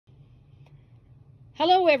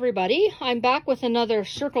Hello everybody, I'm back with another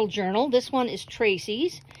circle journal. This one is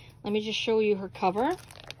Tracy's. Let me just show you her cover.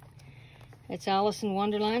 It's Alice in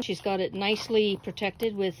Wonderland. She's got it nicely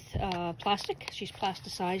protected with plastic. She's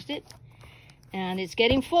plasticized it. And it's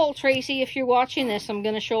getting full, Tracy. If you're watching this, I'm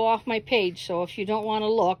going to show off my page. So if you don't want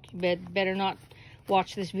to look, you better not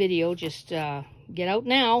watch this video. Just get out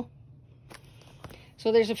now.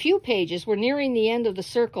 So there's a few pages. We're nearing the end of the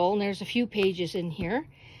circle, and there's a few pages in here.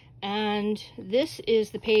 And this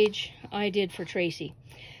is the page I did for Tracy.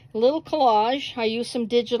 A little collage. I used some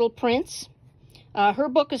digital prints. Her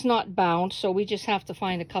book is not bound, so we just have to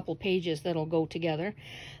find a couple pages that'll go together.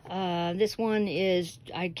 This one is,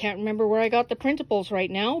 I can't remember where I got the printables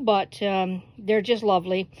right now, but they're just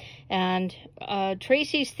lovely. And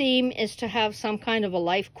Tracy's theme is to have some kind of a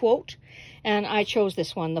life quote. And I chose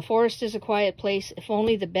this one. The forest is a quiet place if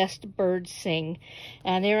only the best birds sing.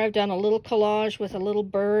 And there I've done a little collage with a little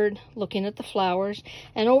bird looking at the flowers.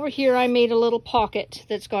 And over here I made a little pocket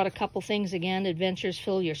that's got a couple things again. Adventures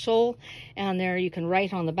fill your soul. And there you can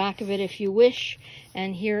write on the back of it if you wish.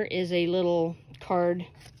 And here is a little card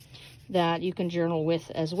that you can journal with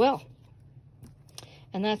as well.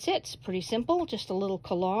 And that's it. It's pretty simple. Just a little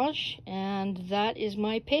collage. And that is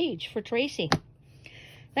my page for Tracy.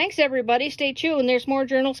 Thanks, everybody. Stay tuned. There's more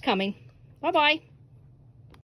journals coming. Bye-bye.